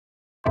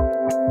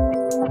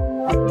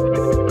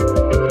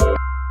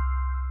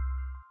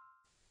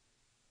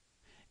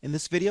In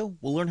this video,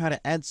 we'll learn how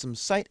to add some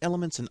site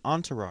elements and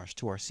Entourage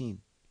to our scene.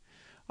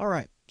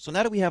 Alright, so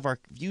now that we have our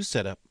view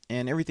set up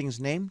and everything is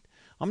named,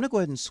 I'm going to go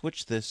ahead and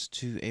switch this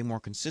to a more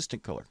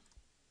consistent color.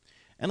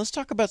 And let's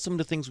talk about some of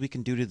the things we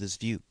can do to this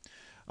view.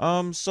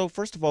 So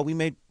first of all, we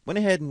went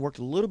ahead and worked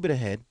a little bit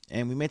ahead,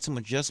 and we made some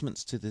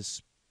adjustments to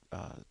this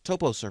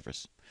topo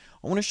surface.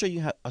 I want to show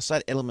you a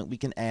site element we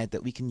can add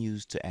that we can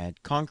use to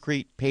add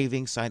concrete,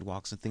 paving,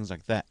 sidewalks, and things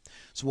like that.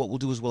 So what we'll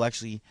do is we'll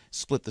actually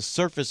split the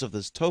surface of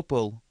this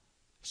topo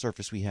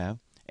surface we have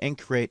and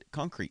create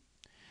concrete.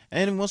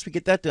 And then once we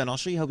get that done, I'll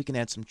show you how we can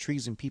add some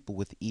trees and people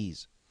with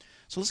ease.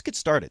 So let's get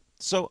started.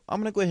 So I'm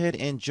going to go ahead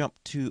and jump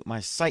to my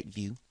site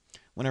view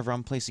whenever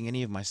I'm placing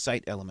any of my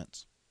site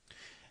elements.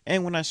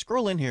 And when I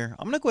scroll in here,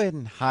 I'm going to go ahead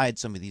and hide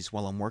some of these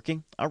while I'm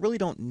working. I really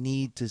don't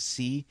need to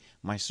see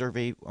my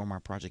survey or my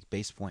project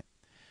base point.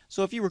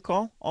 So if you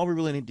recall, all we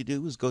really need to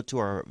do is go to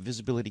our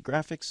visibility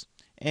graphics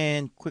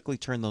and quickly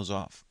turn those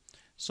off.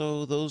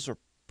 So those are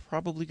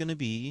probably going to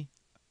be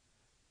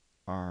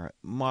our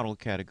model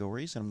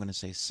categories, and I'm going to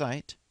say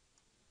site.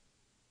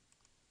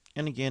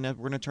 And again,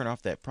 we're going to turn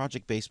off that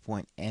project base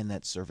point and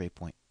that survey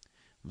point.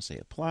 I'm going to say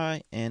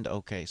apply and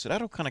OK. So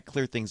that'll kind of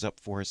clear things up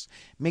for us,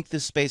 make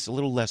this space a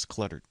little less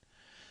cluttered.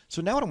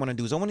 So now what I want to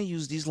do is I want to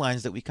use these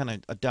lines that we kind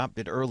of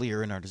adopted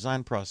earlier in our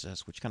design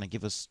process, which kind of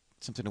give us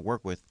something to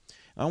work with.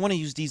 I want to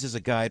use these as a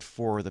guide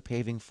for the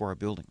paving for our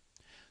building.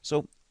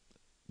 So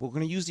we're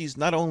going to use these.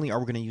 Not only are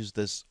we going to use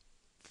this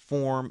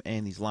form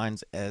and these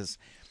lines as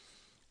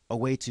a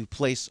way to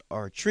place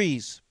our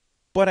trees,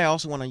 but I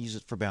also want to use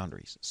it for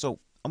boundaries. So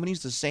I'm going to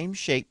use the same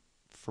shape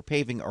for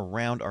paving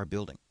around our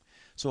building.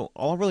 So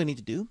all I really need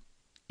to do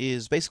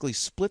is basically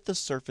split the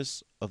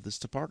surface of this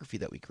topography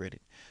that we created.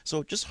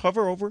 So just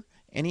hover over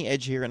any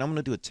edge here, and I'm going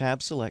to do a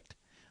tab select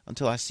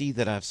until I see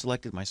that I've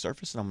selected my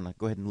surface, and I'm going to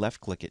go ahead and left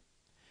click it.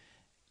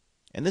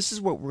 And this is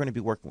what we're going to be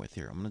working with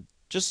here. I'm going to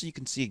just so you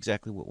can see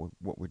exactly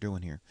what we're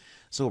doing here.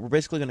 So we're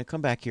basically going to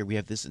come back here. We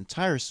have this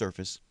entire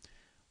surface.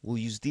 We'll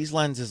use these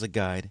lines as a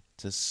guide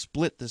to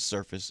split this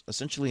surface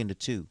essentially into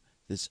two.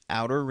 This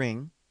outer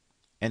ring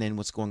and then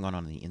what's going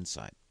on the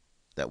inside.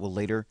 That will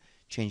later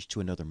change to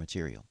another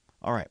material.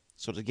 Alright,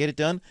 so to get it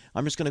done,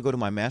 I'm just going to go to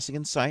my masking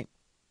and site.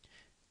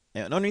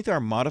 And underneath our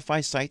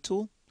modify site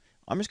tool,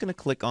 I'm just going to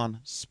click on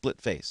split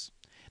face.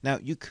 Now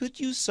you could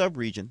use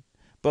subregion,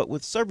 but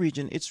with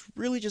subregion, it's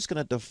really just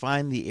going to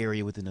define the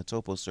area within the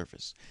topo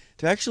surface.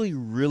 To actually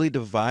really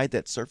divide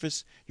that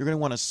surface, you're going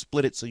to want to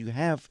split it so you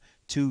have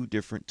two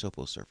different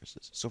topo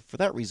surfaces. So for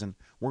that reason,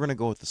 we're going to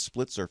go with the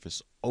split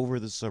surface over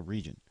the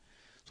subregion.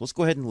 So let's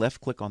go ahead and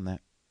left click on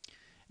that.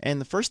 And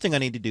the first thing I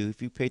need to do,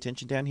 if you pay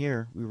attention down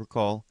here, we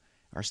recall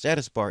our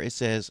status bar, it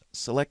says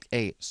select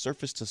a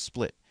surface to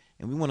split.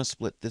 And we want to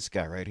split this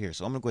guy right here.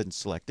 So I'm going to go ahead and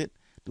select it,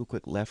 do a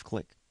quick left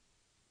click.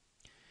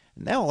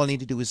 And now all I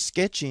need to do is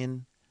sketch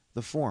in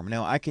the form.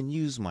 Now I can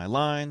use my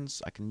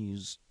lines, I can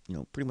use,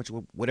 pretty much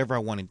whatever I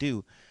want to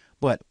do,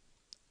 but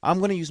I'm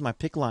going to use my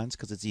pick lines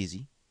because it's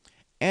easy.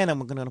 And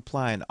I'm going to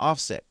apply an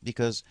offset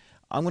because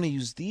I'm going to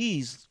use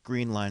these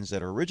green lines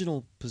that are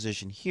original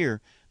position here.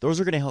 Those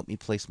are going to help me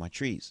place my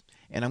trees.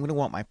 And I'm going to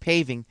want my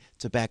paving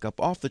to back up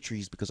off the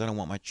trees because I don't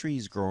want my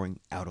trees growing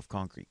out of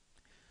concrete.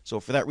 So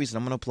for that reason,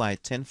 I'm going to apply a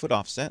 10-foot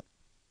offset.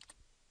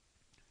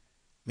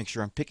 Make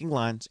sure I'm picking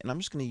lines, and I'm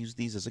just going to use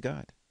these as a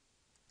guide.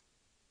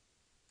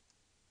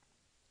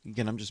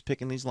 Again, I'm just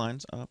picking these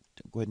lines up.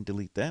 Go ahead and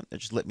delete that. That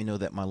just let me know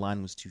that my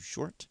line was too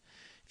short.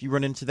 If you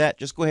run into that,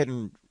 just go ahead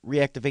and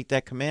reactivate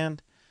that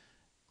command.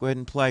 Go ahead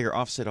and apply your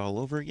offset all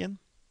over again,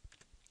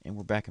 and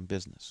we're back in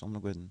business. So I'm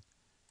going to go ahead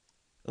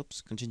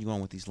and continue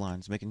on with these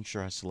lines, making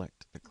sure I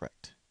select the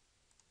correct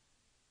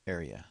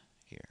area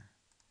here.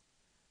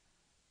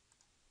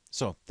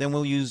 So then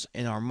we'll use,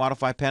 in our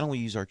modify panel, we'll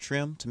use our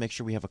trim to make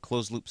sure we have a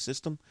closed loop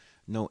system,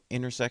 no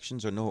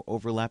intersections or no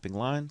overlapping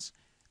lines.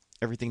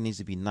 Everything needs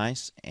to be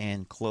nice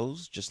and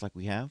closed, just like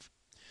we have.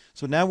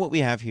 So now what we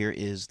have here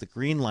is the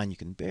green line you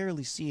can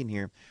barely see in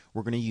here,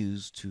 we're going to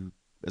use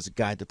as a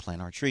guide to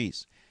plant our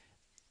trees.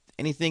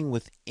 Anything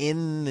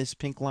within this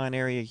pink line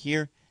area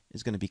here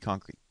is going to be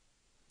concrete.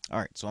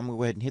 Alright, so I'm going to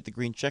go ahead and hit the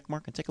green check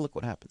mark and take a look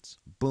what happens.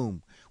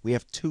 Boom. We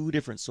have two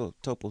different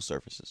topo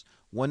surfaces.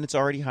 One that's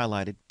already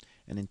highlighted,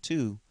 and then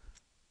two,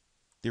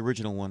 the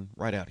original one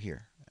right out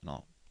here. And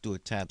I'll do a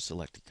tab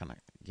select to kind of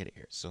get it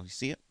here. So you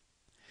see it?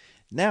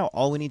 Now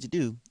all we need to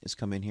do is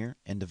come in here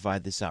and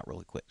divide this out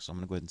really quick. So I'm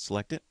going to go ahead and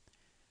select it.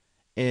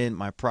 In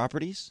my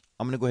properties,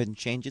 I'm going to go ahead and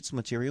change its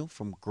material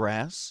from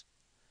grass.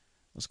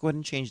 Let's go ahead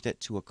and change that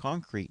to a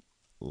concrete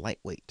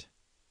lightweight.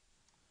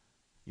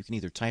 You can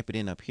either type it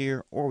in up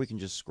here or we can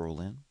just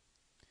scroll in.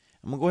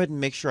 I'm going to go ahead and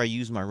make sure I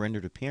use my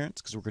rendered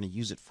appearance because we're going to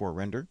use it for a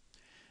render.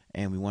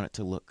 And we want it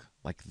to look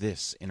like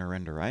this in a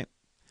render, right?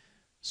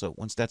 So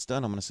once that's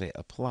done, I'm going to say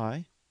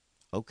apply,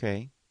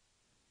 OK.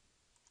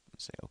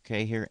 Say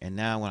OK here. And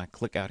now when I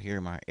click out here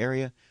in my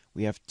area,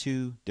 we have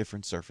two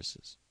different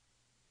surfaces.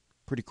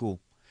 Pretty cool.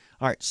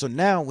 All right, so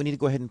now we need to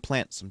go ahead and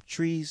plant some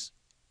trees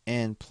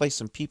and place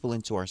some people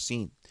into our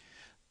scene.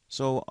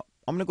 So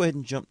I'm going to go ahead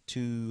and jump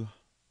to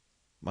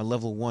my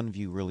level 1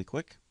 view really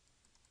quick.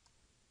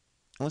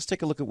 And let's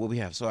take a look at what we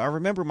have. So I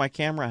remember my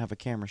camera. I have a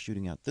camera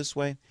shooting out this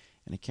way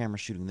and a camera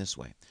shooting this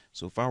way.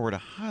 So if I were to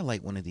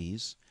highlight one of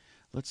these,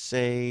 let's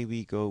say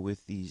we go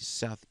with the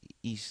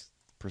southeast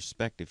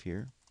perspective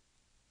here.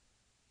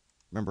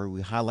 Remember,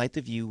 we highlight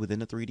the view within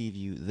the 3D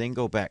view, then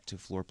go back to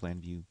floor plan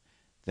view,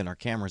 then our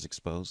camera is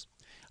exposed.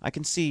 I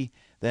can see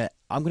that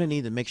I'm going to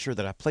need to make sure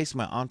that I place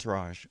my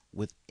entourage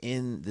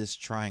within this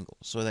triangle.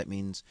 So that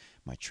means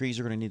my trees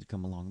are going to need to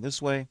come along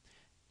this way,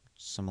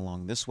 some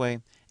along this way,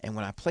 and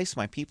when I place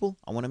my people,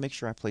 I want to make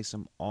sure I place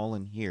them all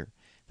in here.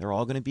 They're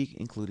all going to be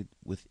included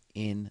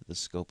within the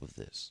scope of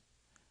this.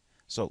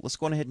 So let's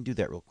go ahead and do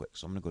that real quick.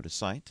 So I'm going to go to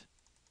Site.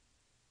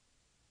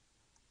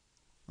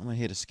 I'm going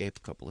to hit Escape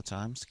a couple of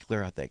times to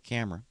clear out that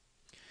camera.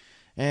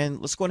 And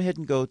let's go ahead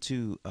and go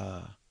to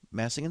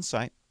Massing and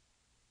Site.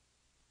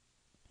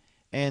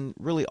 And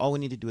really all we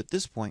need to do at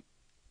this point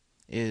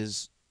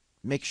is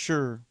make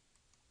sure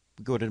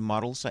we go to the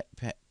Model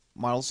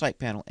Site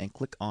panel and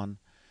click on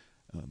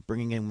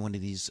bringing in one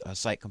of these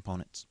site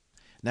components.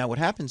 Now what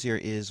happens here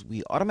is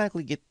we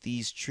automatically get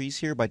these trees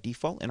here by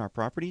default in our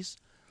properties.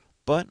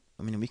 But,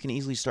 I mean, we can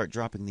easily start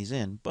dropping these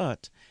in.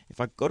 But if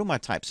I go to my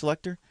type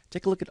selector,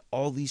 take a look at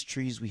all these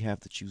trees we have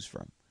to choose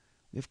from.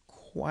 We have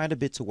quite a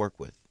bit to work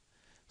with.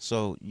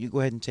 So you go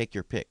ahead and take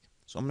your pick.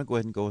 So I'm going to go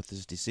ahead and go with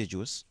this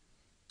deciduous.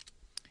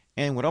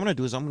 And what I'm going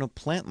to do is I'm going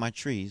to plant my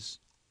trees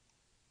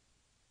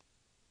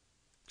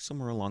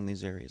somewhere along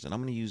these areas. And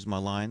I'm going to use my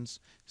lines,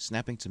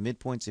 snapping to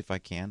midpoints if I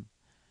can,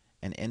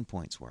 and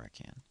endpoints where I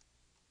can.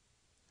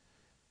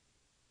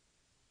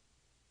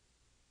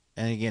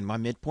 And again, my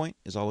midpoint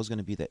is always going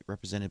to be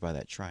represented by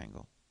that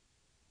triangle.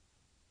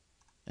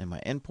 And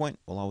my endpoint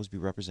will always be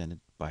represented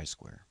by a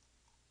square.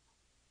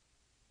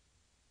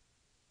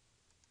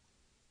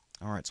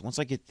 Alright, so once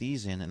I get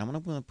these in, and I'm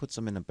going to put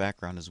some in the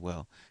background as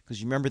well, because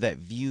you remember that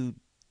view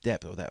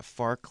depth, or that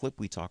far clip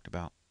we talked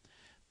about.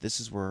 This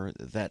is where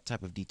that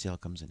type of detail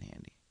comes in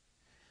handy.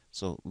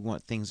 So we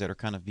want things that are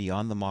kind of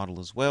beyond the model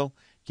as well,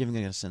 giving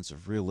it a sense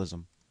of realism,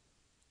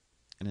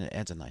 and it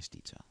adds a nice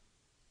detail.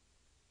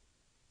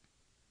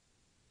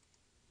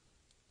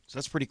 So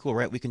that's pretty cool,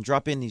 right? We can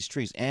drop in these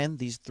trees, and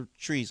these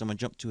trees, I'm going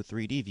to jump to a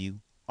 3D view,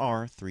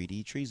 are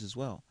 3D trees as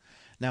well.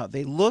 Now,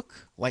 they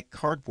look like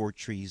cardboard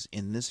trees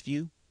in this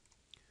view,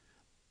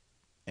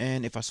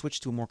 and if I switch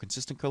to a more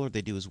consistent color,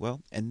 they do as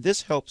well. And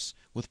this helps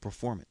with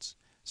performance.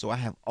 So I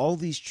have all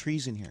these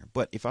trees in here,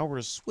 but if I were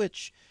to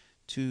switch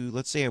to,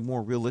 let's say, a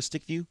more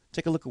realistic view,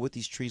 take a look at what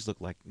these trees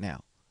look like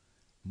now.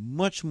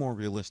 Much more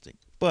realistic,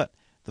 but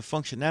the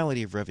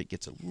functionality of Revit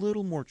gets a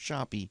little more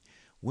choppy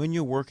when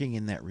you're working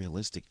in that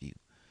realistic view.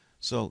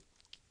 So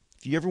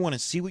if you ever want to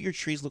see what your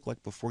trees look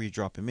like before you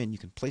drop them in, you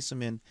can place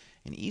them in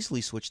and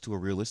easily switch to a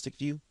realistic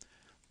view.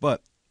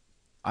 But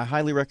I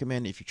highly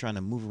recommend, if you're trying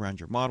to move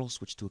around your model,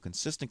 switch to a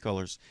consistent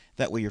colors.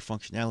 That way your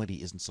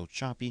functionality isn't so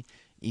choppy,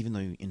 even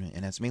though,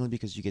 and that's mainly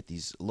because you get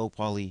these low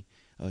poly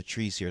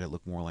trees here that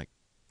look more like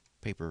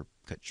paper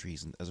cut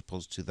trees as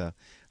opposed to the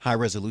high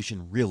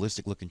resolution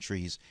realistic looking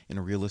trees in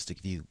a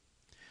realistic view.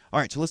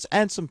 Alright, so let's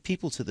add some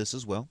people to this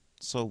as well.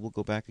 So we'll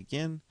go back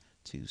again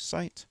to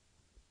Site.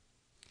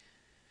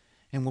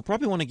 And we'll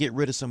probably want to get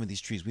rid of some of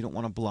these trees. We don't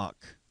want to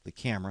block the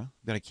camera.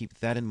 We've got to keep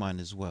that in mind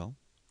as well.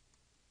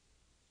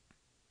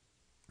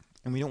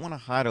 And we don't want to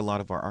hide a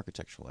lot of our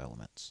architectural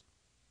elements.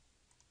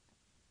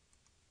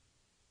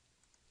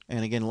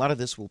 And again, a lot of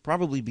this will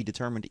probably be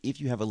determined if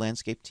you have a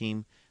landscape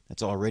team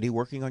that's already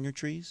working on your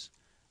trees,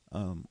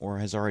 or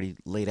has already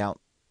laid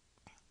out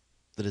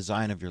the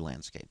design of your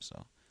landscape. So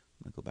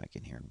I'm going to go back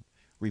in here and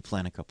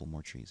replant a couple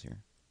more trees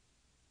here.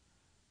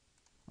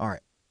 All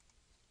right.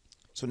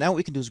 So now what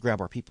we can do is grab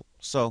our people.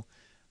 So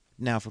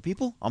now for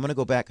people, I'm going to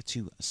go back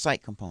to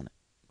Site component.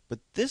 But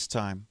this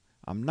time,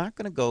 I'm not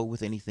going to go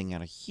with anything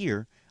out of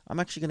here. I'm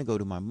actually going to go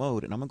to my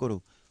mode, and I'm going to go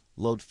to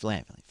Load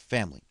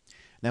Family.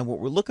 Now what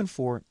we're looking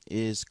for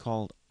is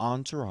called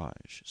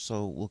Entourage.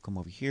 So we'll come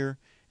over here,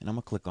 and I'm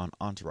going to click on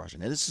Entourage.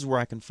 And this is where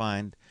I can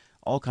find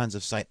all kinds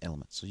of site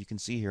elements. So you can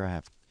see here I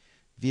have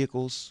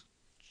vehicles,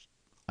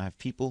 I have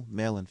people,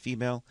 male and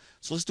female.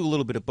 So let's do a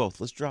little bit of both.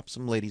 Let's drop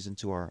some ladies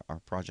into our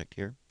project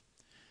here.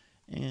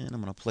 And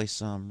I'm going to place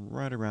some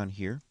right around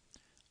here.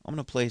 I'm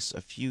going to place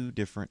a few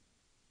different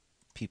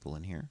people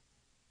in here,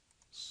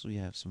 so we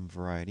have some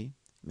variety.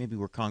 Maybe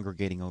we're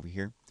congregating over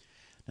here.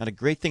 Now the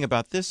great thing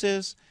about this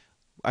is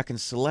I can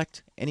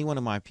select any one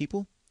of my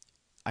people.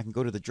 I can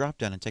go to the drop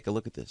down and take a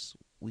look at this.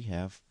 We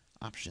have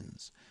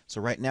options.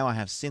 So right now I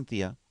have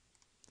Cynthia.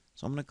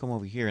 So I'm going to come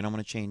over here and I'm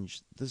going to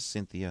change this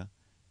Cynthia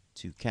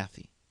to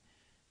Kathy.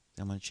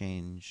 Then I'm going to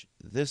change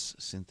this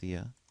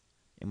Cynthia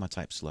in my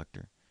type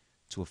selector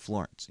to a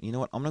Florence. You know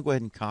what? I'm going to go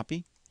ahead and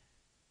copy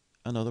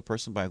another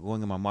person by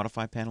going in my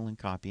modify panel and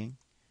copying.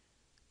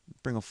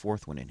 Bring a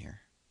fourth one in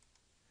here.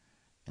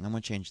 And I'm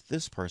going to change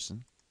this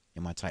person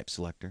in my type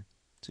selector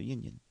to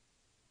Union.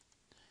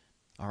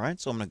 Alright,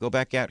 so I'm going to go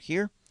back out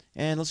here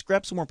and let's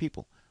grab some more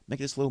people. make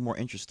this a little more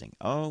interesting.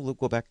 Oh, we'll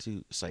go back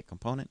to site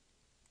component,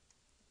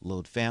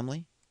 load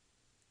family.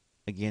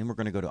 Again, we're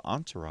going to go to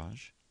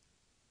Entourage.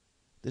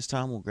 This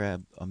time we'll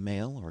grab a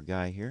male or a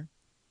guy here.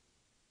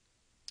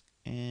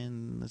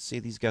 And let's say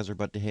these guys are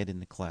about to head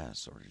into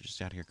class, or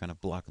just out here kind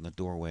of blocking the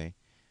doorway,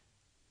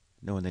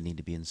 knowing they need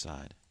to be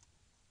inside.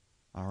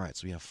 All right,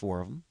 so we have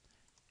 4 of them.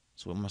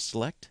 So I'm going to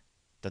select.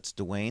 That's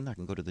Dwayne. I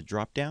can go to the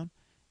drop down,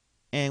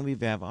 and we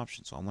have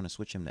options. So I'm going to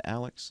switch him to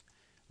Alex.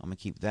 I'm going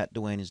to keep that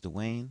Dwayne as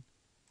Dwayne.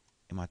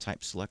 In my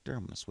type selector,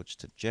 I'm going to switch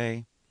to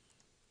J.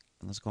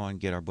 And let's go on and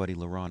get our buddy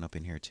Laron up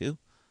in here too.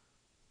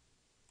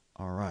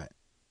 All right.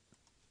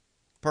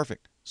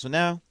 Perfect. So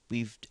now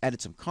we've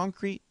added some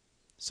concrete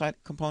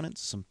site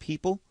components, some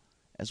people,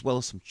 as well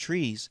as some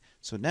trees.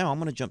 So now I'm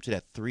going to jump to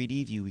that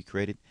 3D view we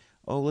created.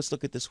 Oh, let's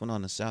look at this one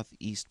on the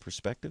southeast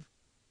perspective.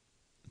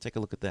 Take a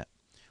look at that.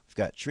 We've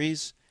got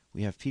trees,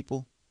 we have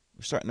people.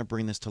 We're starting to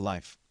bring this to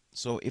life.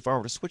 So if I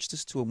were to switch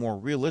this to a more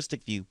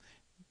realistic view,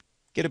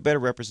 get a better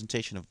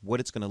representation of what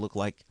it's going to look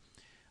like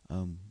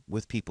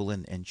with people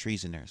and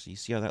trees in there. So you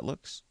see how that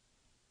looks?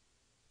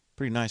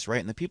 Pretty nice, right?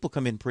 And the people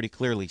come in pretty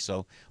clearly.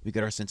 So we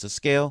get our sense of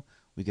scale,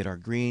 we get our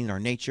green, our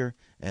nature,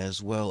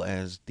 as well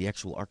as the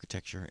actual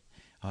architecture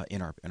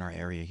in our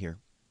area here.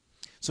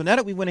 So now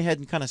that we went ahead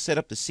and kind of set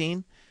up the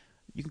scene,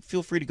 you can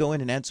feel free to go in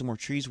and add some more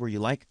trees where you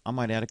like. I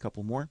might add a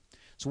couple more.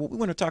 So what we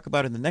want to talk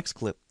about in the next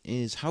clip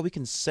is how we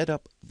can set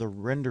up the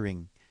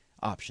rendering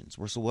options.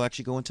 So we'll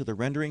actually go into the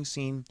rendering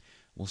scene.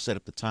 We'll set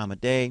up the time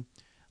of day.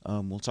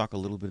 We'll talk a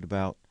little bit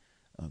about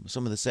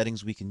some of the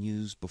settings we can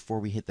use before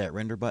we hit that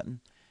render button.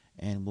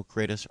 And we'll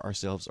create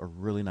ourselves a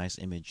really nice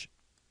image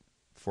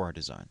for our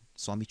design.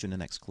 So I'll meet you in the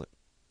next clip.